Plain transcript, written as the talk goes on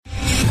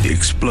the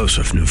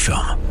explosive new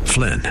film,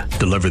 Flynn,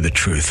 Deliver the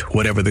Truth,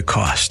 Whatever the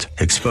Cost,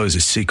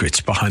 exposes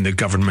secrets behind the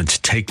government's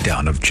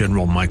takedown of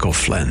General Michael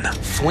Flynn.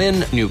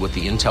 Flynn knew what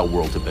the intel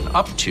world had been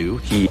up to.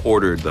 He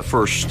ordered the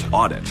first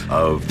audit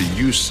of the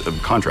use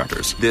of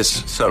contractors.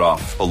 This set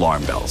off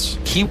alarm bells.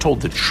 He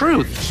told the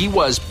truth. He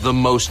was the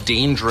most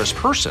dangerous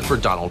person for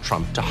Donald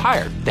Trump to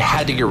hire. They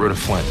had to get rid of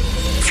Flynn.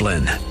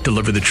 Flynn,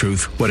 Deliver the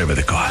Truth, Whatever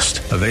the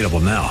Cost. Available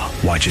now.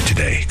 Watch it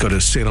today. Go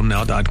to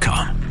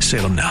salemnow.com.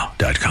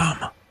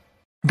 salemnow.com.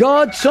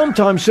 God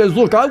sometimes says,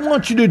 look, I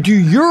want you to do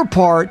your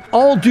part,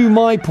 I'll do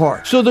my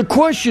part. So the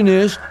question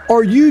is,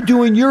 are you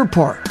doing your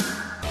part?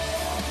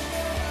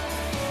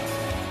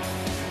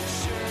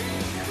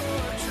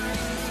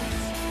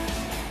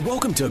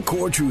 Welcome to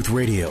Core Truth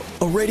Radio,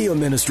 a radio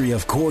ministry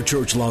of Core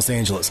Church Los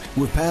Angeles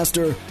with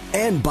pastor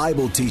and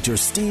Bible teacher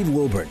Steve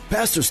Wilburn.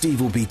 Pastor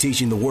Steve will be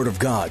teaching the Word of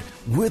God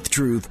with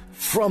truth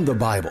from the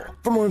Bible.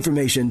 For more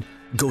information,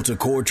 go to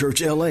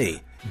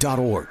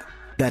corechurchla.org.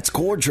 That's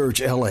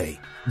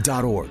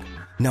corechurchla.org.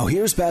 Now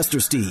here's Pastor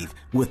Steve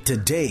with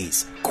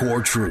today's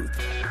Core Truth.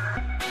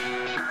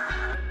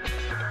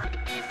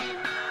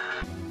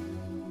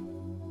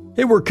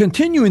 Hey, we're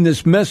continuing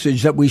this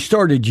message that we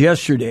started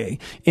yesterday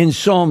in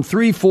Psalm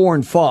 3, 4,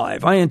 and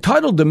 5. I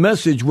entitled the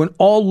message, When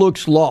All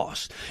Looks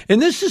Lost.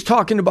 And this is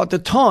talking about the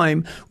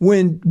time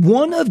when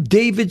one of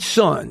David's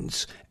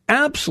sons,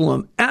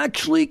 Absalom,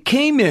 actually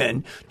came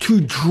in to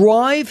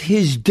drive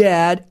his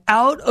dad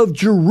out of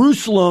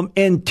Jerusalem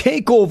and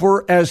take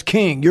over as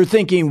king. You're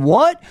thinking,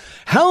 what?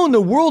 How in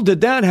the world did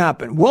that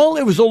happen? Well,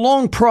 it was a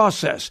long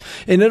process,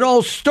 and it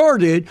all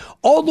started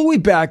all the way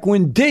back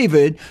when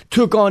David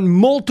took on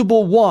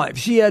multiple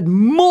wives. He had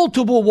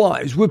multiple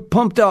wives,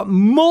 pumped out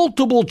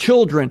multiple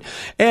children,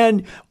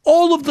 and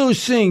all of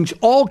those things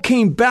all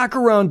came back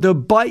around to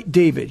bite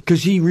David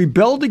because he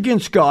rebelled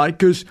against God,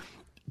 because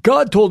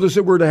God told us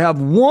that we're to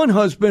have one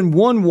husband,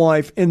 one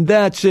wife, and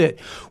that's it.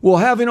 Well,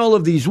 having all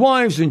of these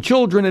wives and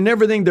children and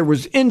everything, there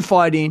was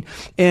infighting,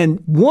 and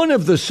one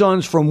of the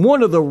sons from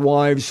one of the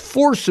wives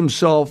forced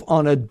himself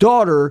on a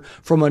daughter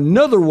from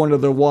another one of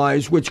the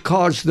wives, which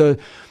caused the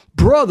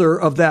brother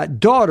of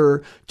that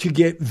daughter to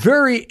get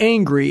very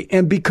angry.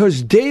 And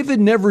because David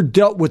never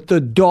dealt with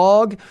the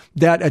dog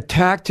that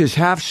attacked his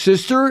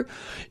half-sister,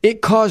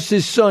 it caused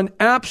his son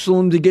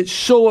Absalom to get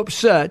so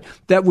upset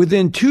that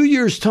within 2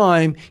 years'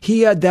 time, he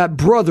had that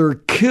brother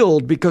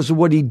killed because of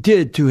what he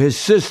did to his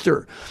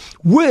sister,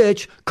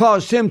 which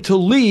caused him to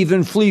leave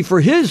and flee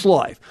for his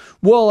life.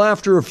 Well,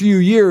 after a few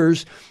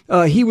years,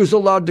 he was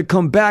allowed to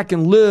come back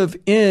and live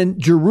in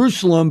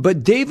Jerusalem,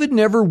 but David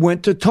never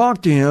went to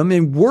talk to him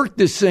and work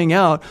this thing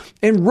out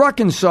and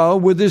reconcile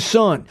with his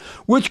son,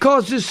 which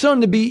caused his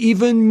son to be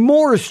even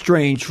more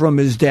estranged from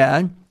his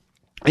dad.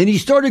 And he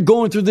started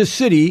going through the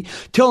city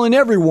telling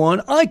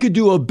everyone, I could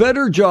do a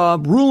better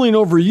job ruling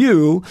over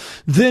you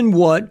than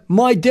what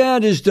my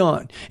dad has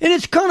done. And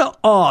it's kind of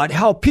odd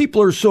how people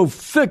are so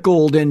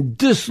fickle and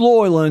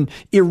disloyal and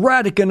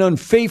erratic and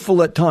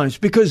unfaithful at times,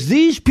 because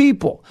these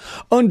people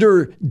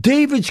under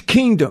David's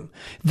kingdom,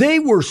 they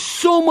were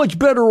so much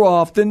better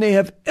off than they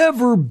have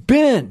ever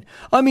been.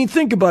 I mean,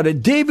 think about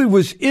it. David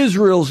was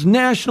Israel's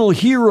national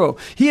hero.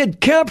 He had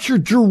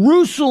captured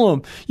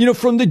Jerusalem,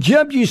 from the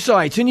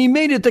Jebusites, and he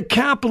made it the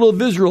capital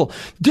of Israel.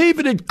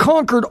 David had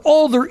conquered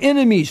all their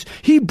enemies.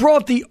 He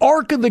brought the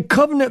Ark of the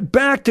Covenant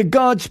back to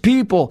God's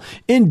people.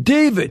 And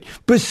David,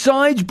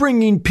 besides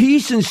bringing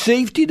peace and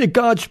safety to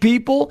God's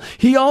people,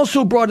 he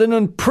also brought an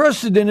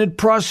unprecedented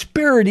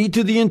prosperity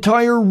to the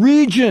entire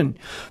region.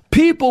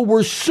 People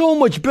were so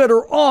much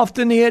better off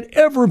than they had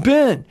ever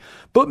been.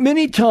 But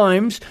many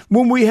times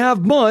when we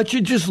have much,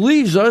 it just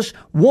leaves us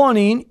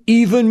wanting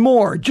even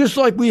more, just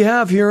like we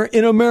have here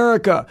in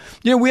America.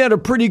 We had a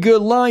pretty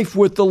good life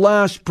with the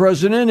last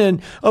president.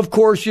 And of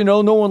course,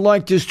 no one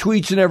liked his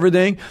tweets and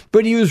everything,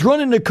 but he was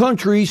running the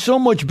country so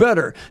much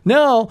better.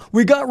 Now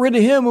we got rid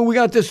of him and we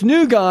got this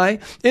new guy,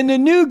 and the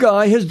new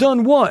guy has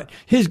done what?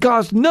 He's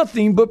caused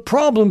nothing but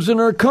problems in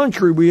our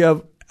country. We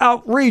have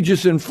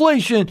outrageous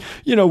inflation.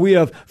 We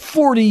have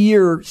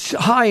 40-year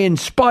high in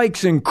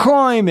spikes in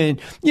crime and,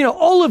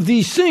 all of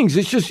these things.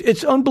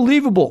 It's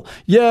unbelievable.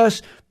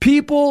 Yes,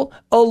 people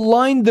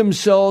aligned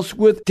themselves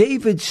with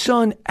David's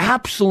son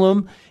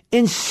Absalom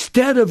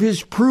instead of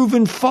his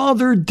proven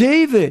father,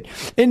 David.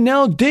 And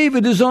now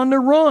David is on the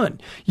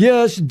run.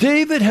 Yes,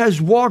 David has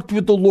walked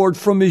with the Lord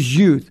from his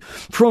youth,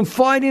 from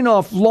fighting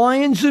off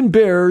lions and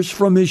bears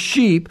from his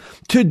sheep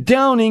to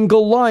downing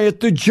Goliath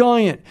the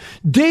giant.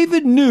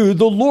 David knew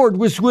the Lord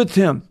was with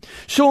him.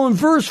 So in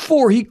verse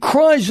 4, he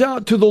cries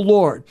out to the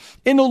Lord,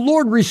 and the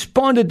Lord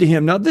responded to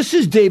him. Now, this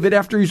is David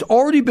after he's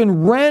already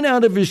been ran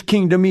out of his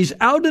kingdom. He's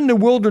out in the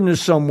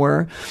wilderness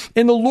somewhere,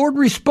 and the Lord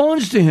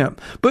responds to him.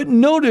 But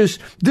notice,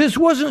 this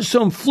wasn't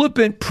some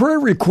flippant prayer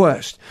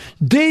request.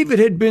 David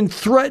had been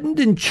threatened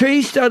and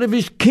chased out of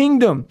his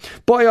kingdom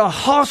by a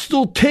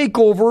hostile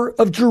takeover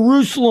of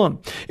Jerusalem.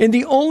 And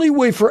the only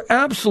way for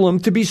Absalom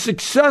to be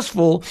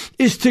successful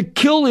is to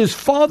kill his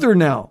father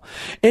now.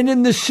 And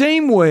in the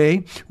same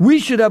way, we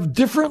should have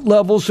different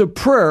levels of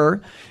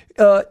prayer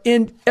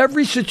in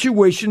every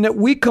situation that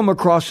we come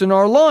across in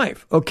our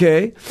life,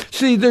 okay?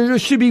 See, there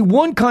should be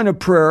one kind of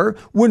prayer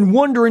when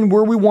wondering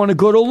where we want to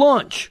go to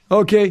lunch,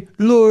 okay?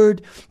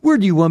 Lord, where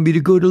do you want me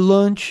to go to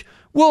lunch?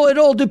 Well, it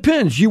all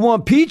depends. You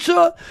want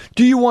pizza?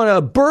 Do you want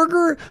a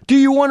burger? Do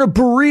you want a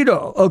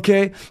burrito?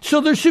 Okay.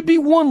 So there should be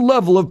one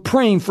level of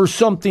praying for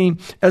something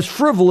as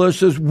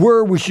frivolous as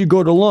where we should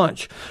go to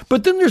lunch.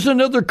 But then there's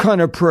another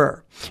kind of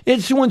prayer.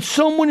 It's when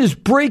someone is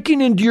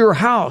breaking into your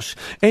house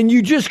and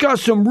you just got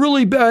some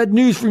really bad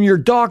news from your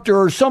doctor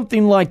or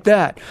something like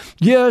that.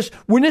 Yes,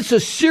 when it's a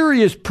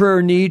serious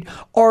prayer need,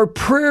 our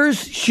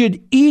prayers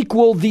should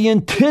equal the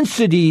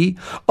intensity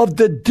of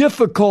the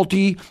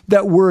difficulty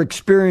that we're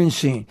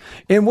experiencing.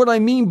 And what I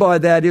mean by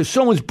that is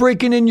someone's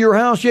breaking into your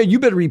house. Yeah, you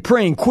better be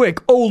praying quick.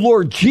 Oh,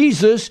 Lord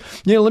Jesus,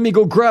 let me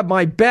go grab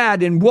my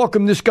bat and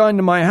welcome this guy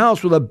into my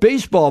house with a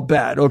baseball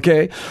bat.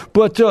 Okay.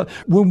 But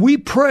when we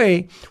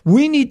pray,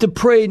 we need to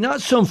pray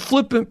not some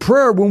flippant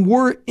prayer when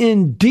we're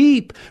in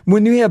deep,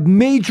 when we have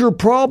major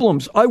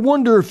problems. I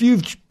wonder if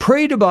you've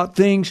prayed about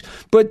things,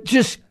 but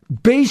just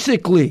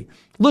basically,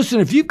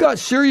 listen, if you've got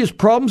serious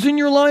problems in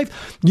your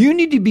life, you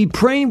need to be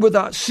praying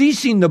without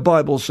ceasing, the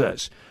Bible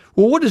says.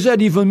 Well, what does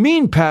that even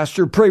mean,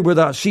 Pastor? Pray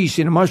without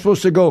ceasing. Am I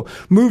supposed to go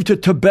move to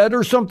Tibet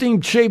or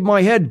something, shave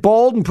my head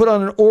bald and put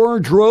on an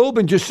orange robe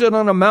and just sit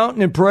on a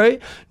mountain and pray?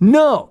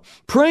 No.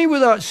 Praying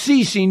without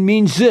ceasing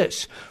means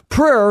this.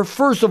 Prayer,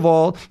 first of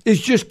all,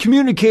 is just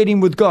communicating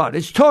with God.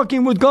 It's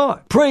talking with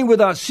God. Praying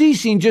without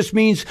ceasing just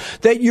means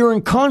that you're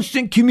in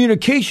constant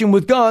communication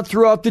with God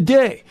throughout the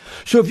day.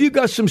 So if you've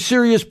got some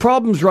serious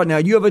problems right now,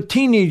 you have a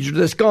teenager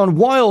that's gone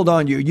wild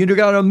on you, you've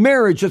got a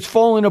marriage that's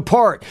falling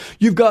apart,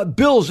 you've got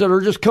bills that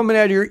are just coming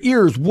out of your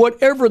ears,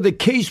 whatever the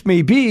case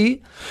may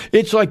be,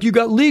 it's like you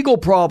got legal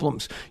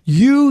problems.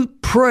 You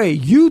pray,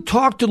 you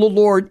talk to the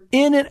Lord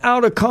in and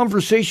out of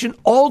conversation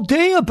all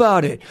day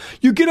about it.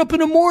 You get up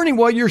in the morning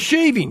while you're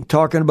shaving,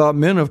 talking about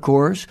men, of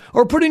course,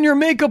 or putting your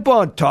makeup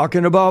on,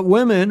 talking about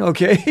women,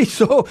 okay?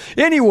 So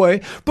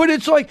anyway, but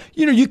it's like,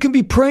 you can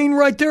be praying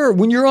right there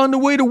when you're on the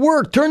way to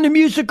work. Turn the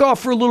music off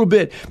for a little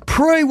bit.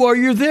 Pray while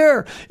you're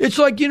there. It's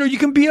like, you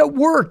can be at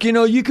work,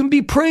 you can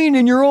be praying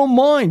in your own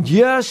mind.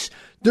 Yes,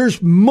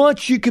 there's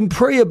much you can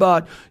pray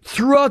about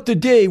throughout the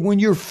day when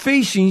you're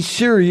facing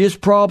serious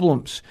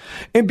problems.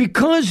 And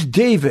because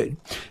David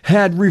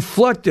had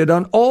reflected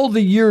on all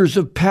the years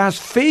of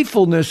past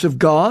faithfulness of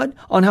God,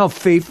 on how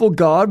faithful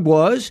God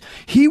was,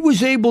 he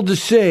was able to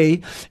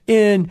say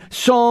in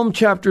Psalm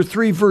chapter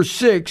 3, verse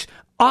 6,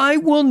 I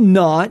will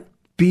not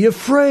be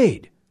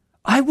afraid.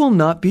 I will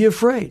not be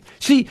afraid.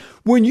 See,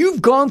 when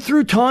you've gone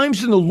through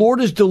times and the Lord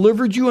has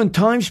delivered you in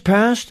times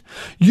past,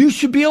 you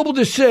should be able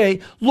to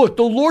say, look,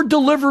 the Lord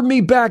delivered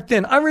me back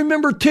then. I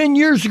remember 10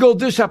 years ago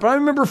this happened. I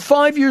remember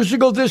 5 years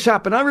ago this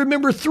happened. I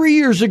remember 3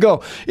 years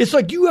ago. It's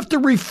like you have to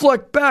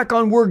reflect back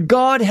on where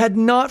God had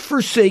not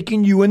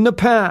forsaken you in the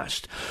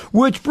past.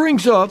 Which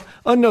brings up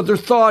another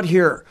thought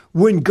here.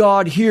 When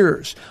God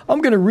hears.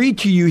 I'm going to read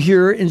to you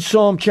here in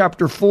Psalm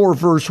chapter 4,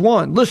 verse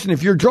 1. Listen,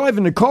 if you're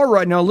driving the car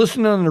right now,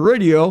 listening on the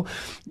radio,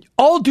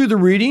 I'll do the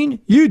reading,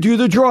 you do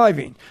the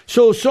driving.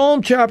 So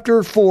Psalm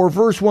chapter 4,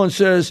 verse 1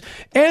 says,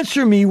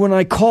 answer me when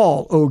I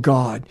call, O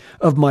God,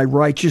 of my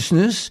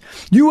righteousness.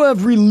 You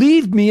have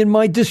relieved me in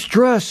my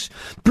distress.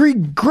 Be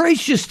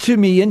gracious to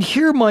me and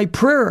hear my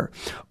prayer.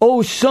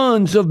 O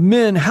sons of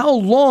men, how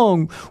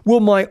long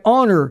will my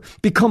honor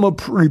become a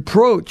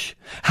reproach?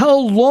 How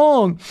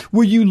long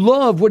will you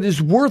love what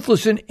is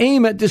worthless and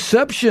aim at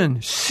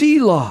deception?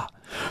 Selah.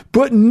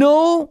 But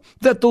know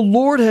that the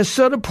Lord has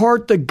set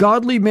apart the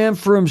godly man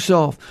for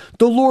himself.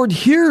 The Lord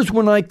hears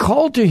when I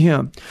call to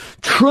him.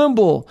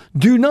 Tremble,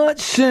 do not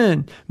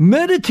sin.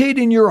 Meditate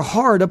in your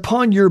heart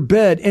upon your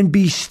bed and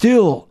be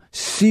still.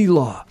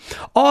 Selah.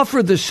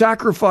 Offer the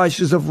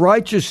sacrifices of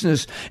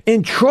righteousness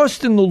and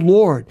trust in the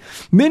Lord.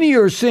 Many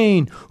are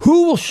saying,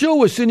 who will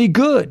show us any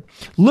good?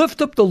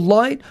 Lift up the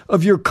light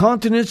of your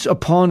countenance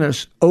upon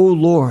us, O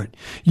Lord.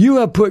 You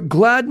have put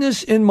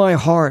gladness in my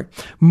heart,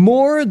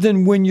 more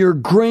than when your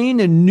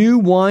grain and new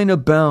wine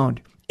abound.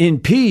 In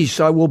peace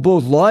I will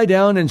both lie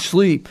down and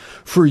sleep.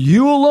 For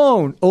you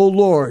alone, O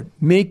Lord,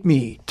 make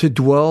me to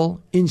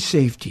dwell in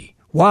safety.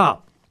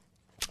 Wow.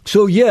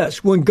 So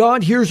yes, when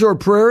God hears our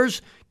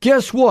prayers,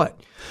 guess what?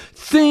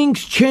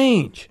 Things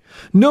change.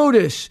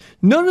 Notice,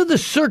 none of the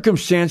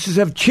circumstances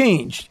have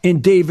changed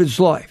in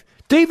David's life.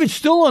 David's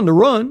still on the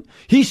run.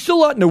 He's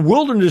still out in the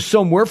wilderness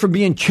somewhere from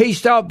being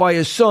chased out by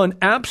his son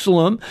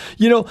Absalom.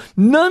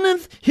 None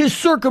of his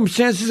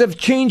circumstances have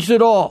changed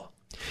at all.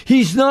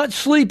 He's not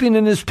sleeping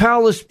in his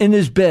palace in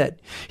his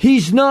bed.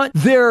 He's not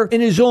there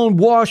in his own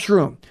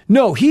washroom.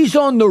 No, he's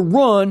on the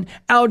run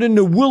out in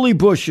the willy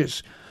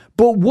bushes.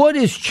 But what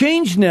has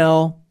changed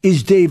now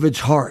is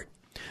David's heart.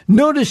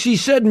 Notice he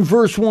said in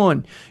verse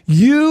 1,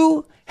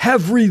 you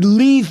have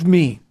relieved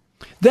me.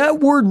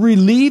 That word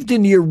relieved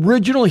in the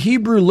original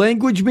Hebrew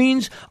language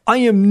means I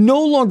am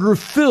no longer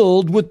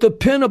filled with the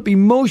pent-up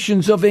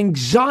emotions of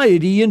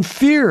anxiety and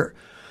fear.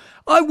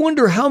 I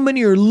wonder how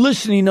many are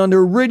listening on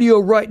their radio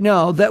right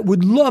now that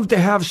would love to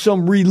have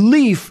some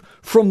relief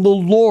from the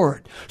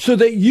Lord, so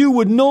that you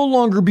would no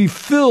longer be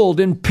filled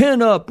and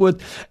pent up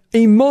with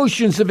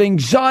emotions of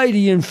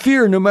anxiety and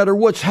fear no matter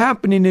what's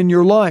happening in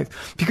your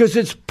life. Because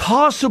it's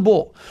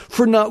possible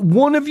for not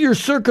one of your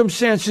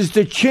circumstances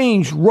to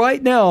change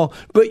right now,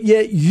 but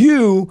yet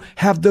you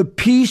have the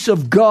peace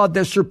of God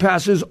that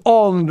surpasses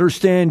all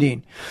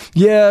understanding.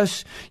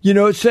 Yes,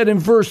 it said in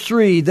verse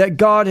 3 that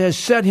God has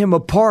set him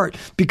apart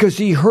because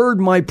he heard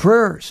my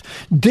prayers.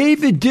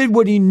 David did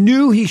what he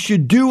knew he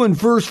should do in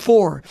verse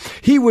 4.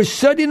 He was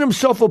setting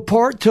himself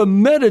apart to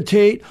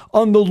meditate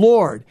on the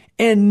Lord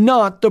and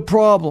not the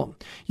problem.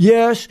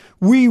 Yes,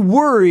 we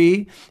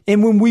worry,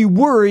 and when we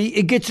worry,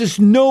 it gets us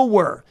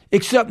nowhere,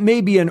 except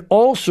maybe an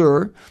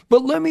ulcer.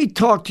 But let me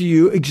talk to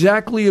you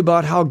exactly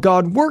about how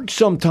God works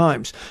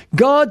sometimes.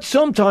 God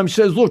sometimes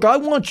says, look, I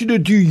want you to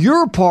do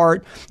your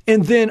part,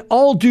 and then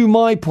I'll do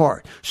my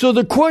part. So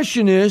the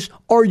question is,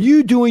 are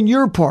you doing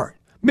your part?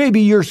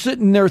 Maybe you're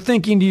sitting there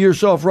thinking to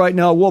yourself right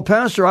now, well,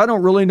 Pastor, I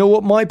don't really know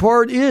what my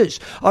part is.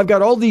 I've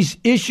got all these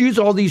issues,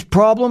 all these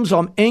problems.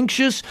 I'm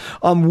anxious.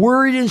 I'm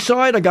worried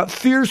inside. I got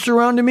fear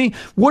surrounding me.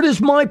 What is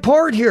my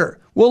part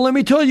here? Well, let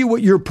me tell you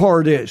what your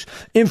part is.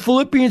 In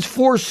Philippians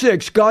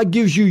 4:6, God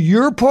gives you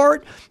your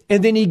part,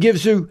 and then he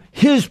gives you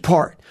his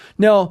part.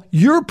 Now,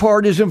 your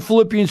part is in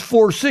Philippians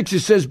 4:6.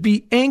 It says,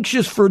 be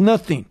anxious for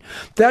nothing.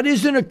 That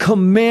is in a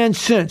command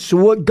sense. So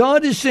what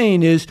God is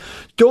saying is,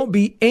 don't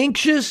be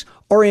anxious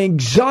or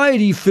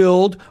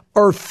anxiety-filled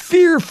or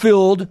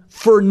fear-filled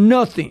for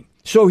nothing.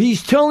 So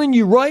he's telling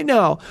you right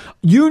now,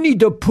 you need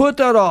to put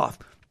that off.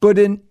 But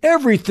in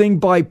everything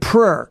by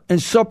prayer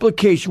and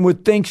supplication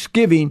with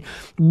thanksgiving,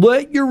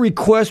 let your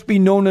requests be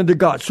known unto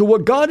God. So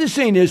what God is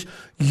saying is,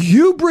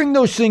 you bring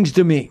those things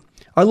to me.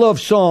 I love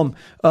Psalm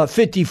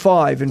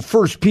 55 and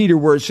 1 Peter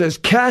where it says,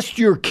 cast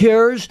your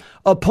cares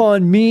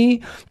upon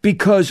me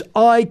because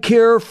I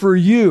care for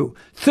you.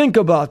 Think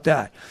about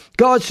that.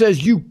 God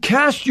says you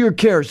cast your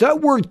cares.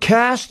 That word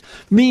cast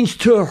means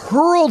to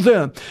hurl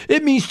them.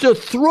 It means to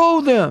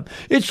throw them.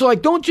 It's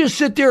like, don't just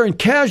sit there and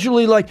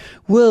casually like,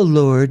 well,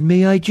 Lord,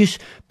 may I just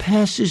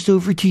pass this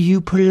over to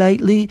you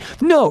politely?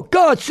 No,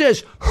 God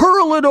says,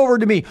 hurl it over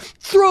to me.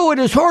 Throw it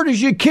as hard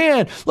as you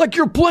can, like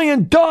you're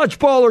playing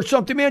dodgeball or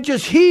something, man.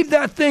 Just heave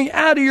that thing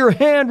out of your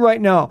hand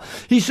right now.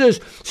 He says,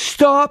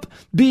 stop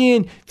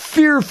being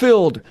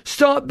fear-filled.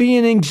 Stop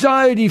being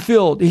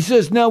anxiety-filled. He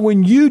says, now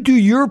when you do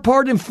your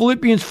part in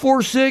Philippians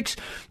 4:6,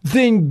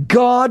 then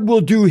God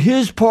will do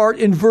his part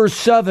in verse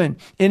 7.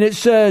 And it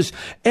says,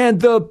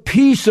 and the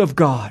peace of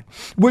God,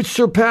 which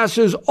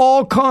surpasses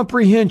all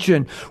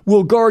comprehension,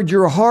 will guard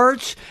your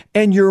hearts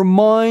and your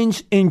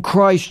minds in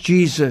Christ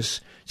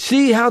Jesus.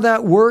 See how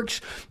that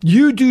works?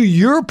 You do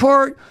your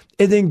part,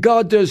 and then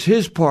God does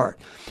his part.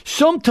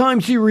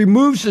 Sometimes he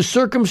removes the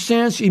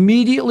circumstance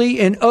immediately,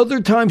 and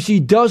other times he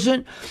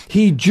doesn't.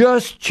 He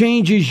just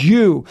changes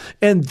you.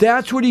 And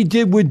that's what he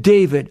did with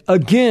David.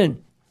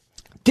 Again,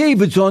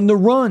 David's on the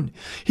run.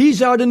 He's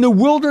out in the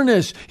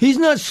wilderness. He's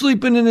not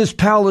sleeping in his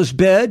palace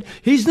bed.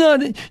 He's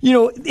not,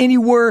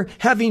 anywhere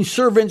having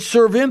servants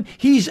serve him.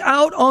 He's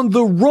out on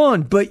the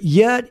run, but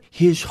yet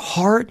his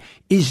heart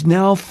is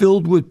now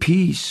filled with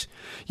peace.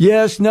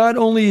 Yes, not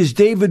only is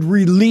David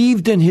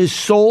relieved in his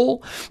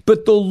soul,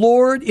 but the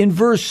Lord in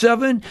verse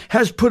 7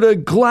 has put a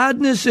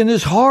gladness in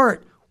his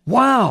heart.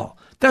 Wow.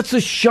 That's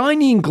a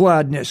shining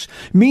gladness,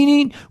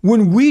 meaning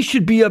when we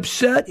should be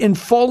upset and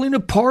falling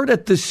apart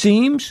at the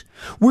seams,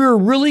 we're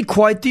really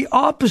quite the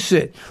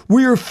opposite.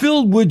 We are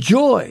filled with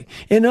joy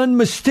and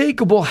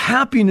unmistakable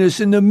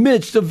happiness in the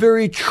midst of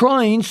very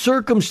trying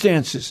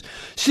circumstances.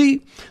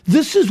 See,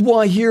 this is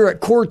why here at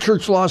Core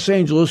Church Los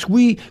Angeles,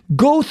 we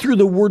go through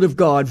the Word of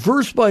God,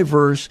 verse by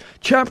verse,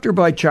 chapter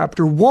by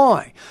chapter.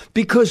 Why?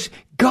 Because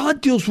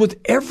God deals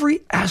with every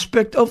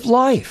aspect of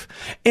life.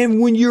 And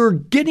when you're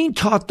getting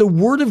taught the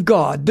Word of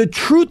God, the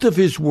truth of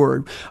His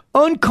Word,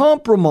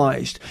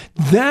 uncompromised,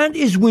 that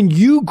is when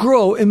you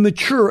grow and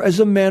mature as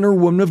a man or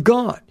woman of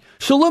God.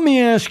 So let me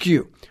ask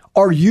you,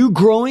 are you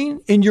growing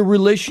in your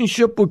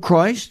relationship with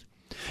Christ?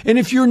 And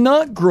if you're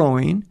not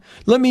growing,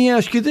 let me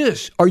ask you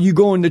this, are you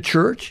going to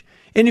church?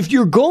 And if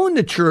you're going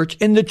to church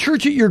and the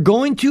church that you're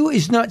going to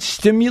is not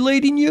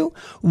stimulating you,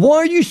 why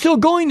are you still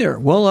going there?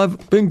 Well,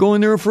 I've been going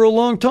there for a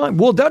long time.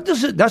 Well,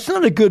 that's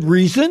not a good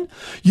reason.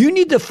 You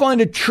need to find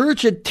a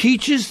church that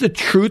teaches the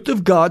truth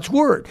of God's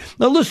Word.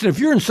 Now listen, if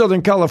you're in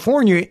Southern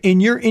California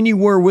and you're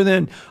anywhere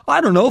within,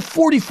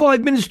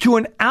 45 minutes to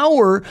an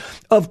hour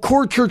of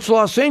Core Church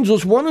Los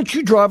Angeles, why don't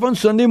you drive on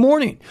Sunday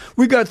morning?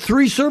 We got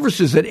 3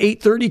 services at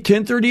 8:30,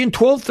 10:30, and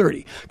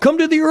 12:30. Come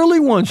to the early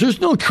ones.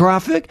 There's no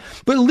traffic,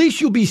 but at least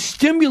you'll be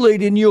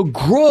stimulated and you'll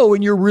grow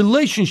in your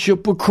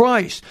relationship with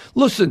Christ.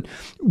 Listen,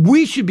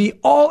 we should be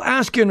all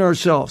asking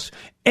ourselves,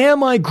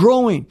 am I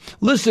growing?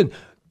 Listen,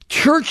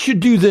 Church should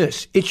do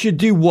this. It should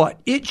do what?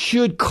 It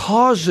should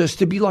cause us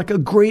to be like a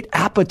great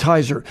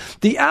appetizer.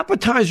 The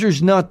appetizer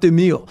is not the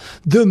meal.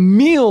 The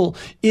meal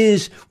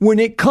is when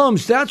it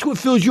comes, that's what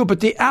fills you up.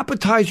 But the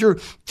appetizer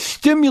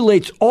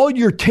stimulates all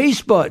your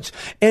taste buds.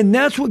 And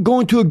that's what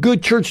going to a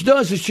good church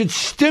does. It should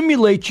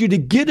stimulate you to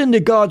get into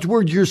God's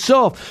word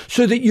yourself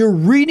so that you're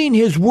reading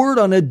his word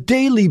on a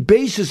daily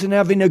basis and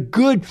having a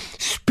good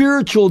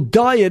spiritual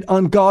diet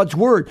on God's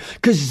word,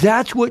 because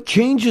that's what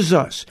changes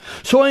us.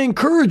 So I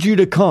encourage you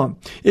to come.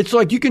 It's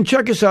like you can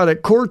check us out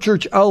at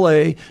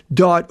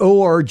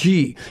corechurchla.org.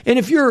 And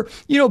if you're,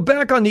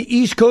 back on the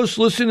East Coast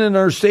listening to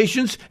our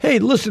stations, hey,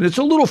 listen, it's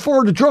a little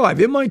far to drive.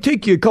 It might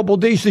take you a couple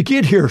of days to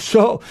get here.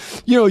 So,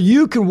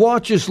 you can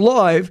watch us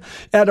live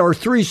at our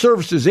 3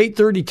 services,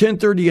 8:30,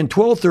 10:30, and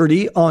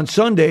 12:30 on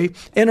Sunday,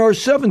 and our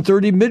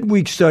 7:30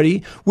 midweek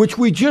study, which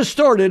we just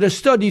started a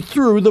study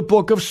through the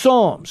book of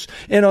Psalms.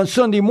 And on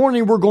Sunday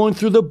morning, we're going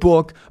through the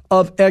book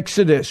of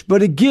Exodus.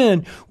 But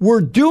again,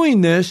 we're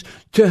doing this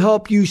to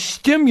help you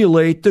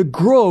stimulate the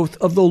growth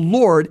of the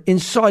Lord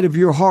inside of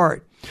your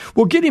heart.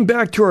 Well, getting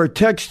back to our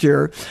text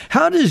here,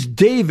 how does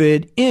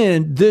David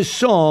end this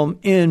psalm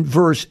in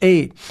verse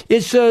 8?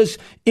 It says,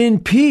 "In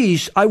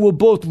peace I will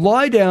both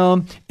lie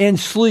down and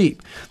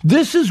sleep."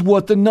 This is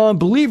what the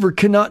non-believer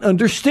cannot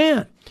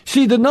understand.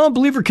 See, the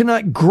non-believer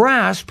cannot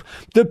grasp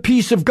the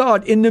peace of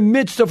God in the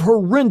midst of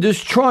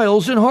horrendous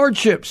trials and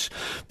hardships.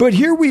 But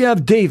here we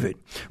have David,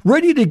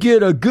 ready to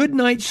get a good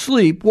night's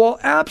sleep while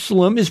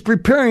Absalom is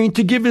preparing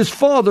to give his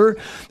father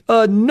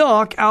a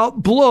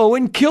knockout blow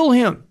and kill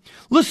him.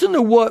 Listen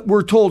to what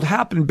we're told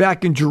happened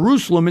back in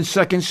Jerusalem in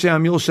 2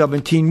 Samuel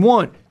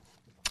 17:1.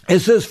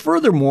 It says,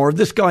 furthermore,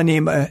 this guy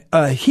named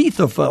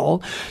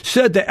Ahithophel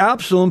said to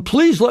Absalom,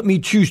 "Please let me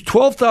choose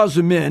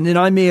 12,000 men, and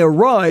I may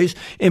arise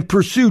and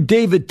pursue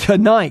David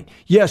tonight.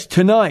 Yes,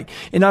 tonight.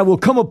 And I will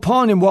come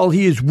upon him while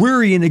he is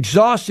weary and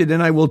exhausted,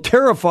 and I will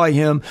terrify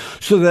him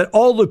so that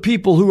all the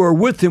people who are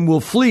with him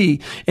will flee,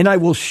 and I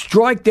will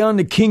strike down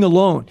the king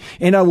alone,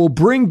 and I will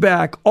bring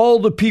back all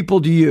the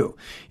people to you."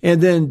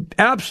 And then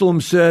Absalom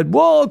said,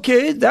 "Well,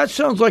 okay, that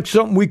sounds like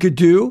something we could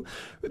do.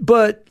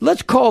 But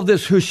let's call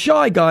this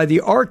Hushai guy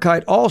the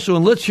Archite also,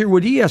 and let's hear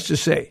what he has to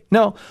say."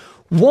 Now,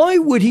 why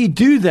would he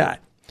do that?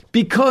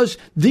 Because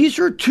these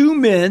are 2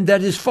 men that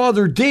his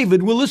father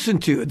David will listen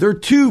to. They're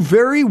 2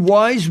 very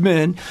wise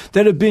men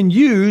that have been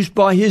used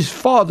by his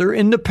father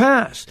in the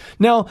past.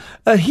 Now,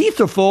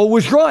 Ahithophel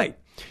was right.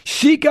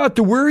 Seek out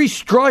the weary,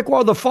 strike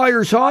while the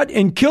fire's hot,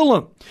 and kill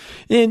him.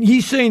 And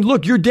he's saying,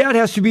 look, your dad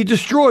has to be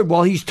destroyed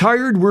while he's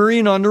tired, weary,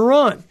 and on the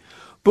run.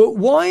 But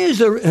why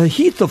is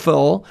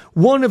Ahithophel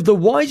one of the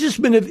wisest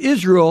men of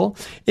Israel,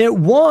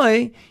 and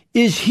why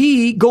is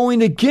he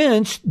going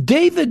against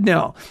David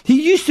now?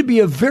 He used to be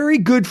a very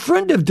good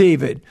friend of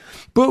David.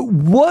 But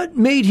what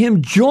made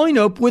him join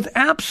up with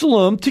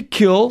Absalom to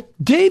kill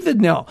David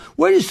now?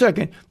 Wait a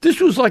second. This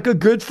was like a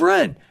good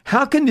friend.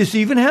 How can this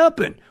even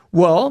happen?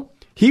 Well,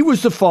 he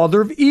was the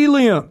father of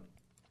Eliam,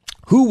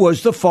 who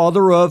was the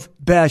father of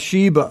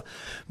Bathsheba,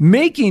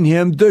 making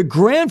him the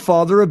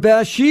grandfather of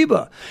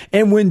Bathsheba.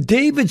 And when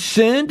David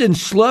sinned and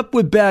slept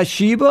with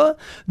Bathsheba,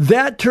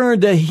 that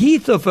turned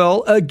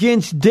Ahithophel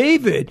against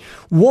David.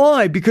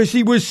 Why? Because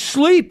he was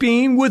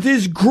sleeping with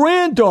his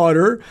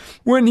granddaughter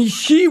when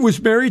she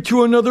was married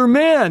to another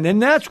man. And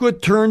that's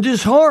what turned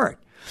his heart.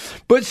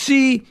 But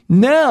see,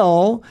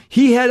 now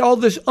he had all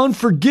this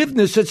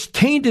unforgiveness that's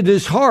tainted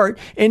his heart,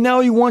 and now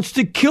he wants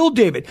to kill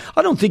David.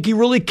 I don't think he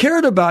really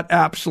cared about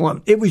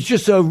Absalom. It was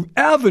just an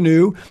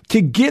avenue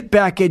to get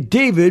back at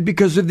David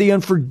because of the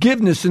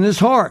unforgiveness in his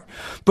heart.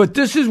 But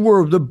this is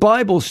where the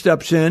Bible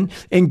steps in,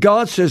 and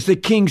God says the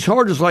king's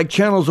heart is like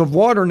channels of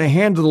water in the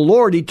hand of the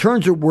Lord. He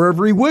turns it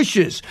wherever he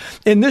wishes.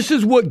 And this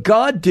is what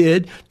God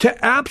did to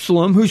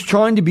Absalom, who's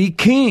trying to be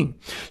king.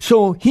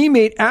 So he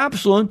made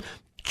Absalom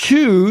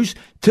choose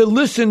to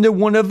listen to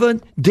one of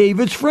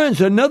David's friends,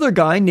 another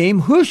guy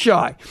named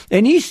Hushai.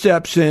 And he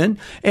steps in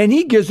and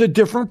he gives a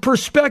different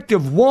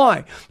perspective.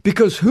 Why?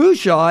 Because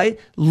Hushai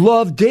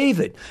loved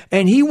David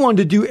and he wanted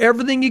to do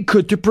everything he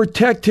could to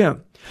protect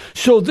him.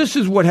 So this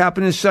is what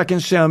happened in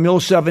 2 Samuel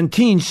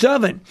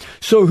 17:7.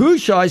 So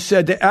Hushai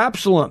said to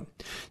Absalom,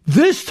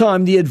 "This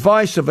time the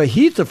advice of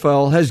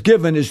Ahithophel has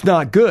given is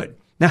not good."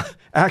 Now,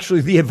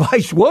 actually, the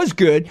advice was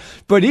good,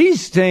 but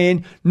he's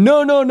saying,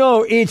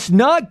 no, it's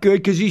not good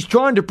because he's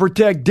trying to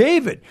protect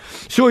David.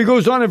 So he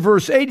goes on in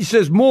verse 8, he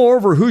says,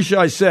 "Moreover,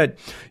 Hushai said,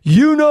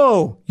 you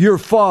know your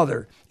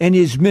father and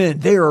his men,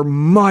 they are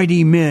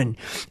mighty men,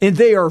 and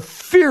they are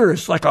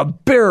fierce like a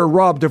bear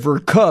robbed of her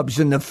cubs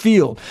in the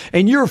field.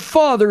 And your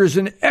father is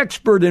an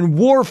expert in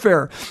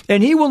warfare,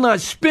 and he will not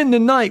spend the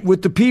night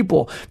with the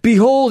people.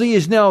 Behold, he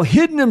has now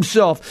hidden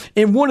himself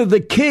in one of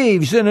the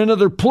caves in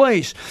another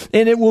place,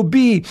 and it will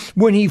be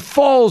when he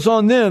falls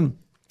on them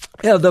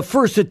the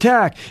first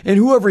attack, and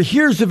whoever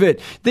hears of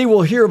it, they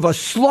will hear of a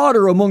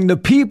slaughter among the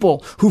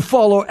people who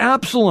follow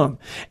Absalom.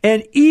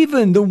 And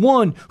even the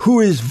one who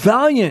is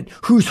valiant,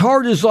 whose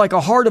heart is like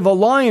a heart of a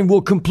lion,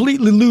 will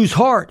completely lose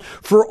heart.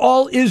 For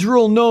all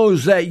Israel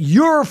knows that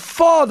your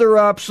father,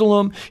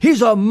 Absalom,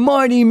 he's a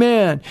mighty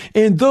man,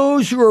 and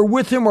those who are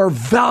with him are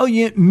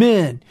valiant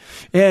men.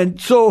 And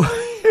so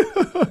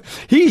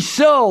he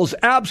sells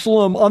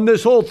Absalom on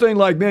this whole thing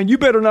like, man, you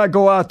better not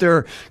go out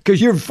there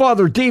because your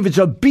father David's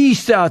a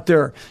beast out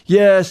there.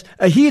 Yes,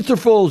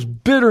 Ahithophel's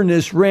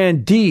bitterness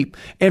ran deep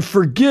and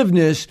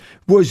forgiveness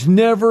was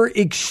never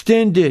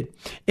extended.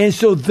 And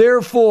so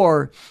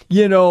therefore,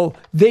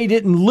 they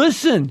didn't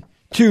listen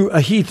to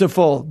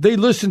Ahithophel. They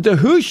listened to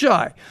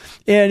Hushai.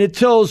 And it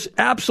tells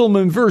Absalom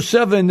in verse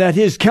 7 that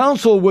his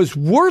counsel was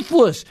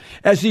worthless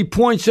as he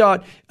points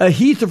out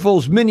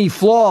Ahithophel's many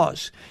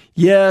flaws.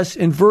 Yes,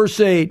 in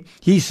verse 8,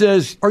 he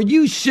says, are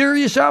you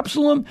serious,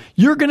 Absalom?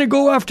 You're going to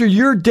go after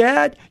your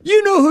dad?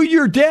 You know who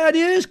your dad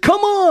is?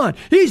 Come on.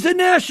 He's the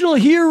national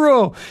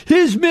hero.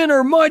 His men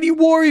are mighty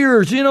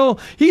warriors.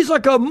 He's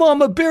like a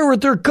mama bear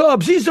with their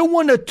cubs. He's the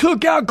one that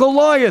took out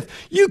Goliath.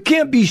 You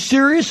can't be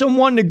serious and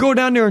wanting to go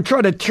down there and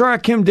try to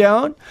track him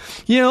down.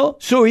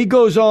 So he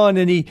goes on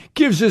and he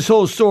gives this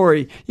whole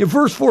story.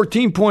 Verse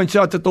 14 points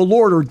out that the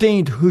Lord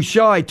ordained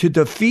Hushai to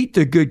defeat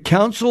the good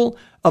counsel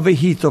of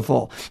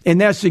Ahithophel. And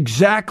that's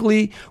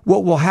exactly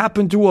what will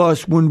happen to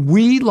us when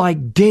we,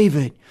 like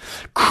David,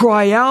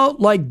 cry out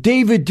like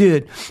David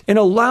did and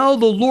allow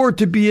the Lord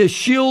to be a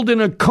shield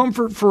and a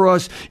comfort for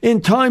us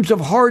in times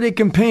of heartache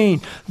and pain.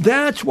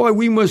 That's why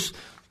we must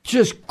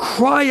just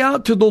cry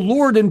out to the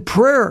Lord in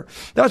prayer.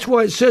 That's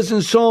why it says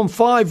in Psalm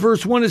 5,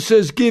 verse 1, it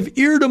says, give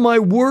ear to my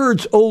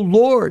words, O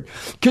Lord.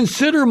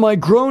 Consider my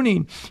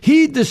groaning.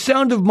 Heed the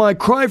sound of my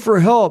cry for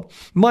help,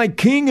 my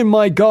King and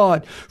my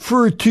God.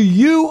 For to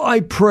you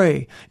I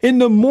pray. In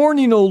the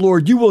morning, O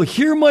Lord, you will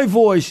hear my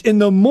voice. In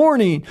the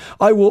morning,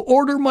 I will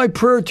order my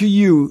prayer to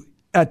you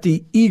at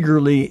the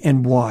eagerly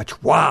and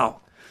watch. Wow.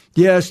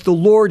 Yes, the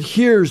Lord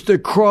hears the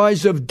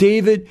cries of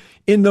David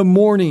in the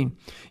morning.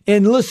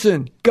 And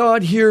listen,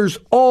 God hears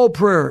all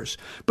prayers,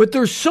 but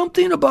there's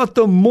something about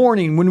the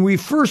morning when we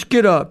first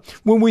get up,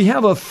 when we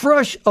have a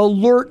fresh,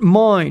 alert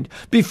mind,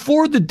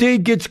 before the day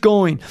gets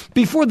going,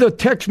 before the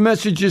text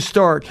messages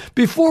start,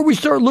 before we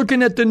start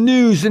looking at the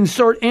news and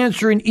start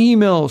answering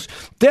emails.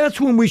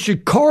 That's when we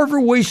should carve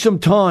away some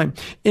time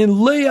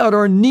and lay out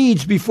our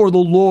needs before the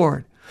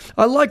Lord.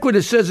 I like what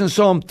it says in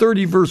Psalm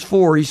 30, verse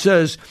 4. He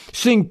says,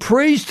 sing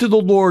praise to the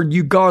Lord,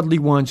 you godly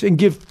ones, and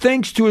give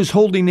thanks to his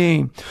holy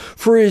name.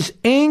 For his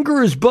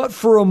anger is but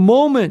for a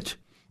moment,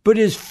 but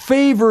his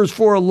favor is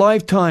for a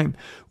lifetime.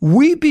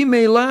 Weeping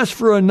may last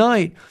for a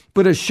night,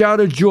 but a shout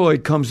of joy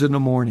comes in the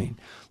morning.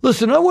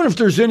 Listen, I wonder if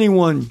there's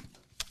anyone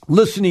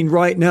listening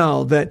right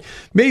now that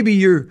maybe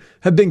you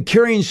have been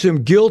carrying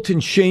some guilt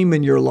and shame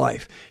in your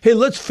life. Hey,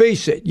 let's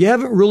face it. You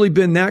haven't really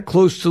been that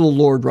close to the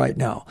Lord right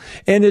now.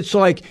 And it's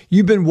like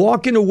you've been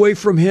walking away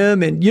from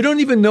him and you don't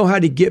even know how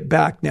to get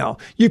back now.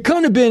 You've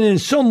kind of been in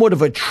somewhat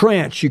of a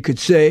trance, you could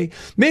say.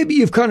 Maybe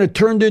you've kind of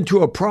turned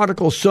into a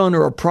prodigal son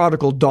or a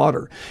prodigal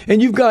daughter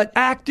and you've got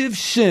active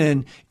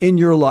sin in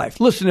your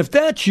life. Listen, if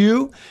that's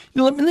you,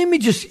 let me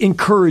just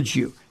encourage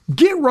you.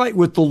 Get right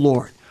with the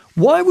Lord.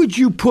 Why would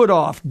you put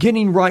off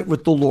getting right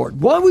with the Lord?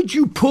 Why would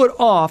you put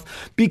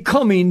off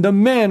becoming the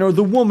man or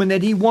the woman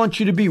that he wants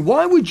you to be?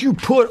 Why would you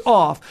put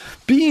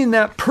off being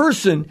that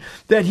person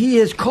that he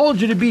has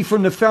called you to be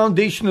from the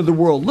foundation of the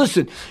world?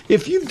 Listen,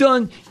 if you've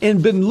done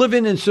and been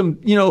living in some,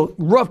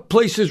 rough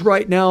places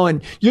right now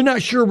and you're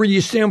not sure where you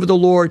stand with the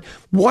Lord,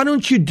 why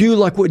don't you do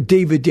like what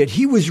David did?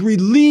 He was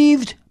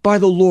relieved by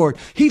the Lord.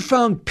 He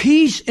found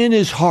peace in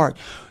his heart.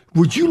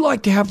 Would you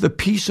like to have the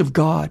peace of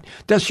God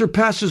that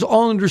surpasses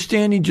all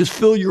understanding just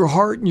fill your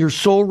heart and your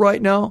soul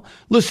right now?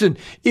 Listen,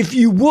 if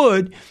you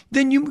would,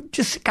 then you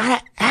just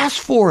gotta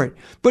ask for it.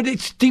 But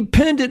it's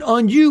dependent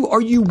on you. Are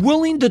you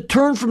willing to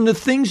turn from the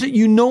things that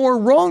you know are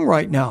wrong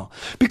right now?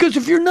 Because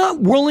if you're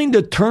not willing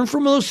to turn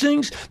from those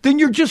things, then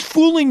you're just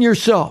fooling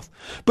yourself.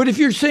 But if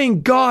you're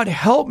saying, God,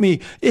 help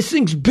me, this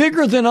thing's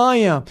bigger than I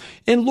am.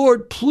 And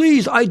Lord,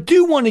 please, I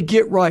do want to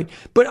get right,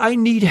 but I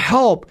need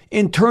help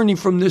in turning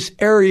from this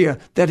area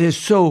that has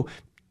so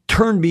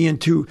turned me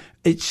into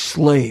a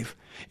slave.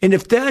 And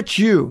if that's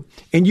you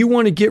and you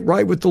want to get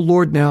right with the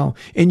Lord now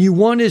and you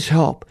want his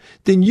help,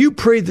 then you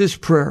pray this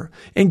prayer.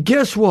 And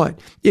guess what?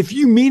 If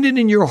you mean it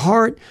in your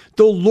heart,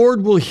 the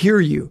Lord will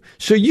hear you.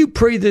 So you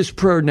pray this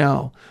prayer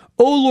now.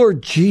 Oh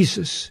Lord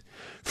Jesus,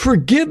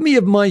 forgive me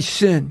of my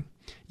sin.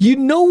 You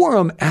know where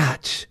I'm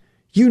at.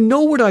 You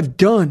know what I've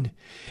done.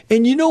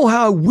 And you know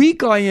how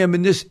weak I am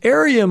in this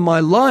area in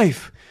my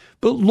life.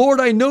 But Lord,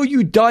 I know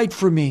you died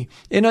for me.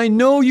 And I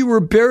know you were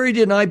buried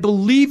and I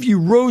believe you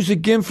rose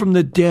again from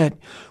the dead.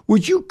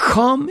 Would you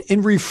come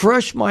and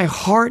refresh my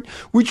heart?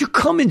 Would you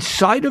come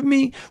inside of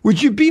me?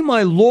 Would you be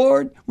my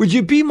Lord? Would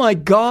you be my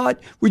God?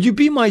 Would you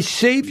be my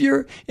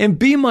Savior and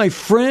be my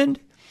friend?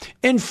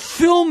 And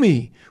fill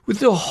me with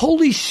the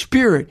Holy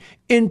Spirit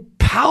and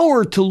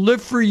power to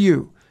live for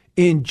you.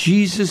 In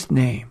Jesus'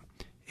 name,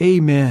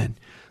 Amen.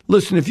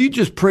 Listen, if you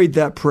just prayed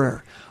that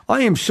prayer,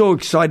 I am so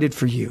excited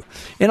for you.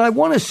 And I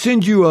want to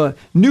send you a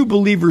New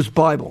Believer's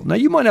Bible. Now,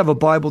 you might have a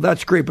Bible,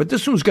 that's great, but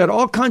this one's got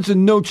all kinds of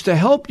notes to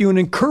help you and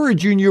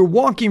encourage you in your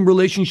walking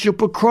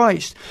relationship with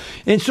Christ.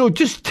 And so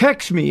just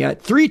text me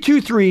at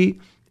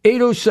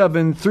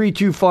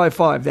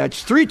 323-807-3255.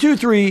 That's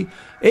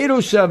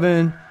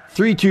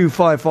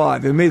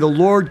 323-807-3255. And may the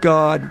Lord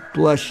God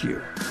bless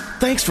you.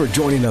 Thanks for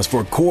joining us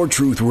for Core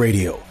Truth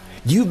Radio.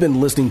 You've been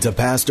listening to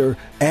Pastor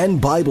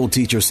and Bible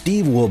teacher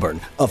Steve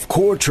Wilburn of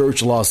Core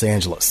Church Los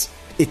Angeles.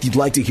 If you'd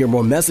like to hear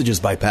more messages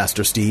by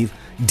Pastor Steve,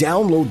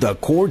 download the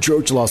Core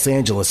Church Los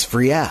Angeles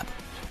free app.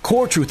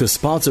 Core Truth is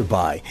sponsored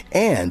by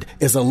and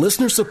is a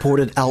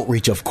listener-supported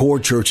outreach of Core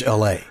Church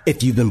LA.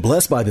 If you've been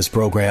blessed by this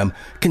program,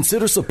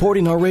 consider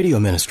supporting our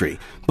radio ministry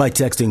by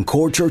texting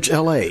Core Church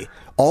LA,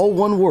 all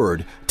one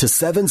word, to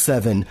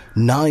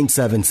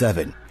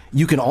 77977.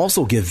 You can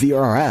also give via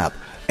our app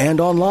and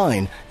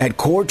online at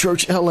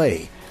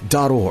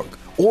corechurchla.org,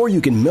 or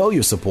you can mail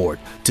your support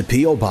to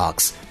P.O.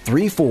 Box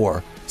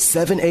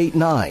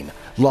 34789,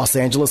 Los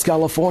Angeles,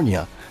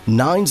 California,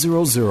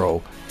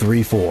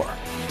 90034.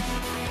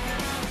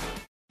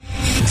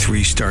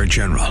 Three-star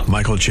General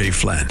Michael J.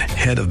 Flynn,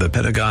 head of the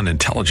Pentagon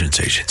Intelligence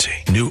Agency,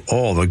 knew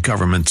all the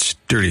government's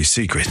dirty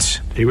secrets.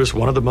 He was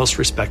one of the most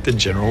respected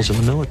generals in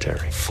the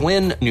military.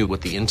 Flynn knew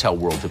what the intel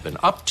world had been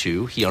up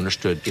to. He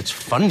understood its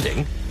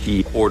funding.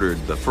 He ordered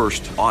the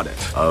first audit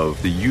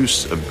of the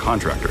use of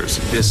contractors.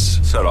 This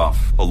set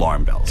off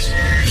alarm bells.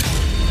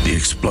 The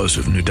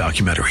explosive new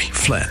documentary,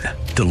 Flynn,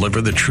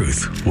 Deliver the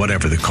Truth,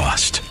 Whatever the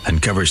Cost,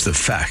 uncovers the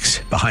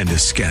facts behind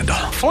this scandal.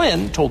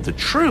 Flynn told the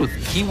truth.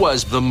 He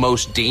was the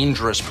most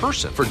dangerous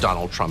person for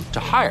Donald Trump to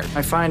hire.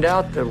 I find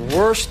out the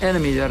worst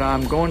enemy that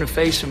I'm going to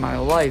face in my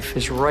life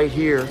is right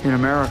here in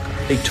America.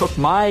 They took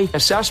my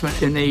assessment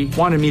and they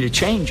wanted me to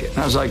change it. And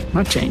I was like, I'm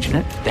not changing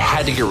it. They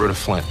had to get rid of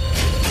Flynn.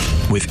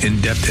 With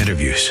in-depth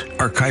interviews,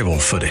 archival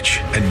footage,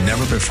 and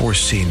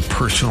never-before-seen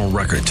personal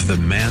records of the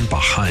man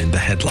behind the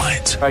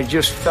headlines. I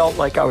just felt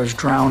like I was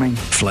drowning.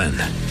 Flynn,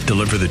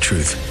 Deliver the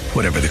Truth,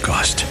 Whatever the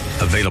Cost.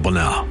 Available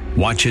now.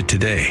 Watch it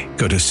today.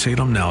 Go to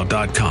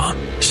salemnow.com.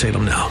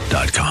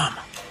 salemnow.com.